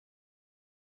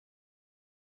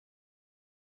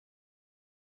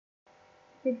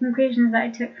The conclusions that I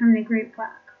took from the group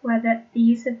work were that the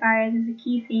use of barriers is a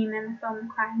key theme in the film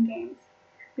Crying Games.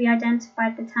 We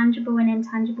identified the tangible and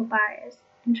intangible barriers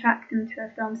and tracked them through a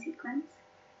film sequence.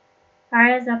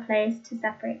 Barriers are placed to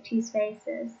separate two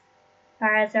spaces.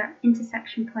 Barriers are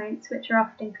intersection points which are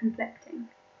often conflicting.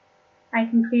 I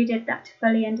concluded that to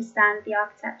fully understand the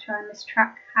architecture, I must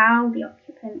track how the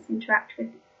occupants interact with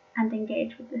and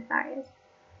engage with the barriers.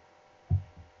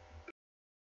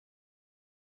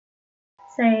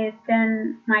 So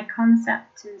then my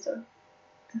concept and sort of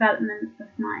development of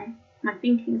my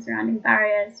thinking surrounding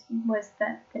barriers was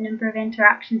that the number of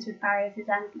interactions with barriers is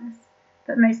endless,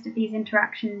 but most of these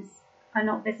interactions are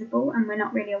not visible and we're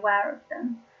not really aware of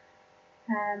them.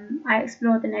 I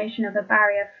explored the notion of a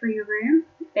barrier-free room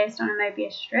based on a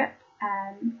Mobius strip,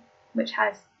 which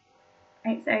has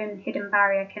its own hidden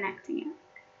barrier connecting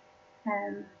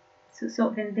it, so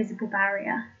sort of invisible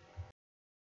barrier.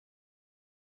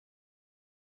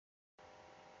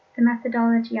 The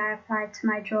methodology I applied to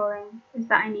my drawing is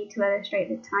that I need to illustrate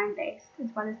the time-based as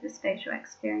well as the spatial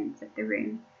experience of the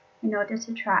room in order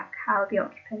to track how the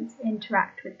occupants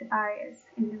interact with the barriers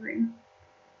in the room.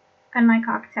 Unlike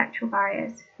architectural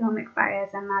barriers, filmic barriers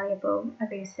are malleable,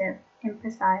 elusive,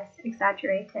 imprecise,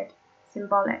 exaggerated,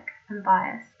 symbolic, and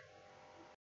biased.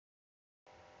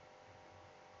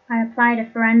 I applied a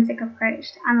forensic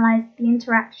approach to analyse the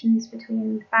interactions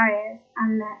between the barriers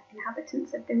and the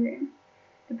inhabitants of the room.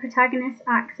 The protagonist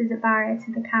acts as a barrier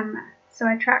to the camera, so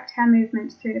I tracked her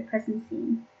movements through the prison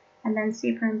scene and then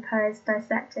superimposed,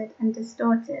 dissected, and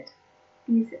distorted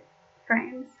these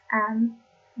frames.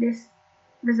 This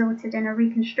resulted in a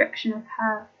reconstruction of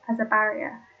her as a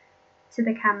barrier to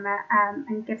the camera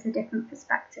and gives a different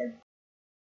perspective.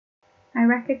 I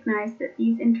recognise that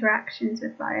these interactions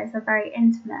with barriers are very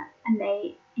intimate and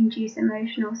they induce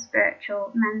emotional,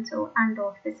 spiritual, mental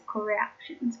and/or physical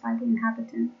reactions by the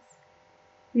inhabitants.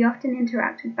 We often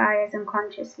interact with barriers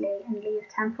unconsciously and leave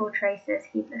temporal traces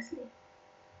heedlessly.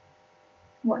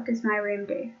 What does my room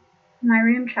do? My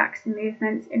room tracks the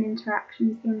movements and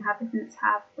interactions the inhabitants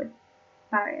have with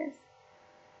barriers.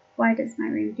 Why does my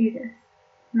room do this?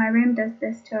 My room does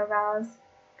this to arouse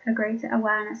a greater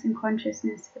awareness and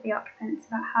consciousness for the occupants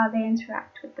about how they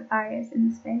interact with the barriers in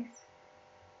the space.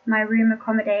 My room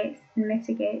accommodates and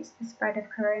mitigates the spread of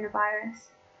coronavirus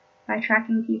by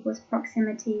tracking people's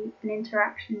proximity and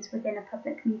interactions within a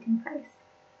public meeting place.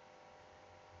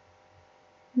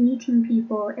 Meeting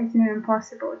people is near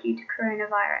impossible due to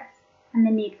coronavirus and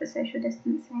the need for social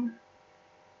distancing.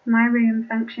 My room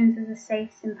functions as a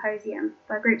safe symposium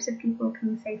where groups of people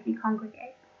can safely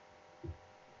congregate.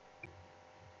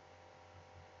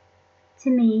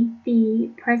 To me,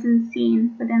 the prison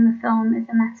scene within the film is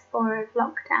a metaphor of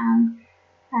lockdown,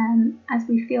 as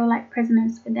we feel like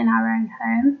prisoners within our own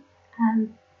home,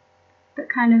 but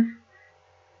kind of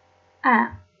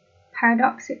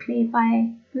paradoxically,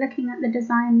 by looking at the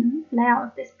design layout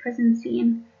of this prison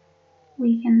scene,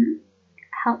 we can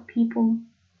help people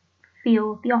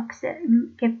feel the opposite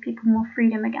and give people more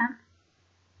freedom again.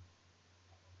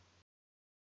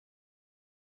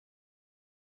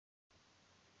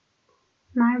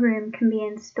 My room can be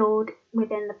installed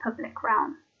within the public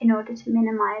realm in order to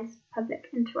minimise public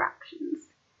interactions.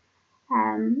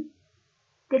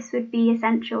 This would be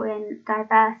essential in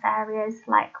diverse areas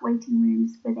like waiting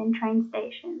rooms within train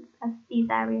stations, as these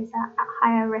areas are at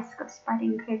higher risk of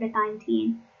spreading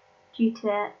COVID-19 due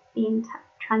to being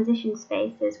transition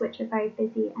spaces which are very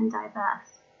busy and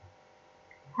diverse,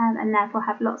 and therefore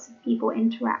have lots of people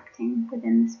interacting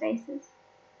within the spaces.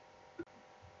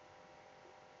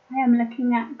 I am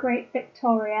looking at Great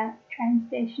Victoria train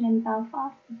station in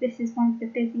Belfast, as this is one of the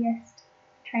busiest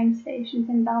train stations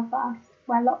in Belfast,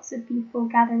 where lots of people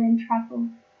gather and travel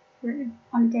through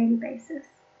on a daily basis.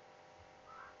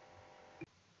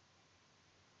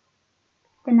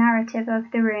 The narrative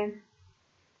of the room.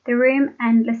 The room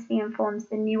endlessly informs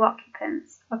the new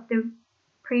occupants of the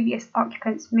previous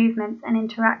occupants' movements and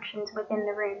interactions within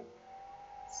the room,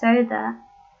 so that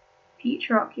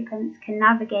future occupants can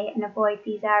navigate and avoid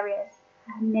these areas,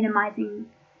 minimising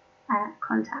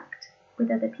contact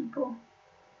with other people.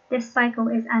 This cycle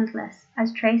is endless,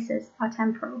 as traces are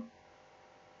temporal.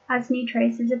 As new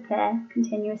traces appear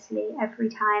continuously every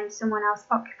time someone else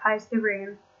occupies the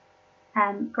room,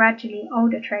 gradually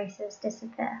older traces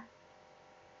disappear.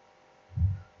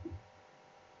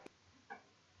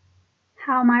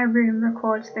 How my room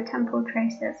records the temporal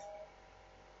traces.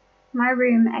 My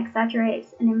room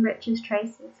exaggerates and enriches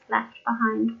traces left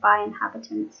behind by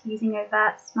inhabitants using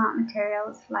overt smart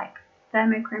materials like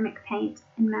thermochromic paint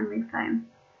and memory foam.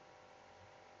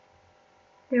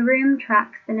 The room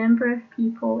tracks the number of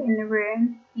people in the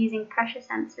room using pressure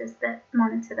sensors that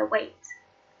monitor the weight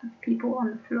of people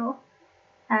on the floor.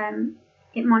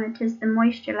 It monitors the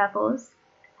moisture levels,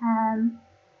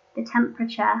 the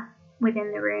temperature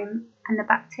within the room, and the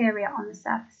bacteria on the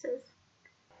surfaces.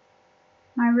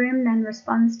 My room then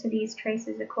responds to these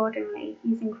traces accordingly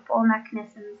using 4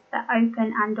 mechanisms that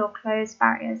open and/or close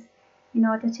barriers in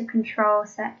order to control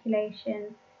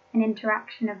circulation and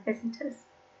interaction of visitors.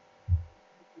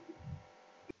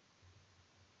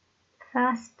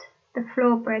 First, the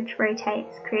floor bridge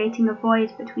rotates, creating a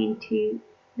void between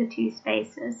the two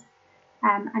spaces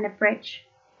and a bridge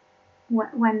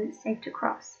when it's safe to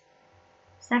cross.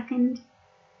 Second,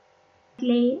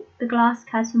 the glass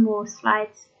curtain wall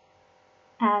slides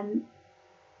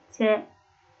to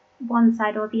one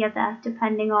side or the other,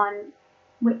 depending on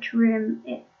which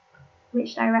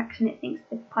direction it thinks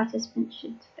the participant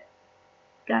should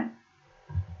go.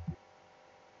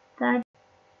 Third,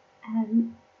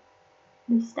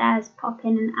 the stairs pop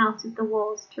in and out of the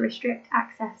walls to restrict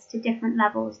access to different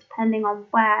levels depending on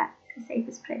where is the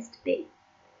safest place to be.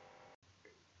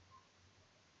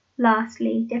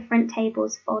 Lastly, different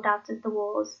tables fold out of the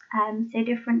walls, so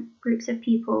different groups of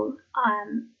people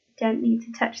don't need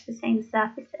to touch the same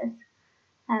surfaces.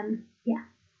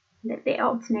 It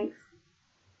alternates.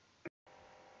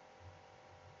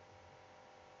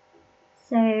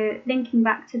 So linking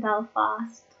back to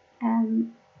Belfast,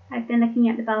 I've been looking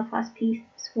at the Belfast peace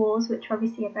walls, which are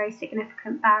obviously a very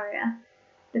significant barrier.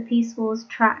 The peace walls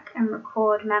track and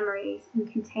record memories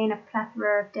and contain a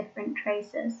plethora of different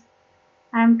traces.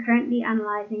 I am currently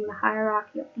analysing the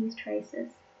hierarchy of these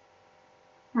traces.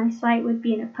 My site would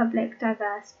be in a public,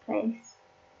 diverse place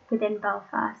within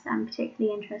Belfast. I'm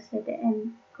particularly interested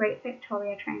in Great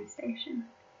Victoria train station.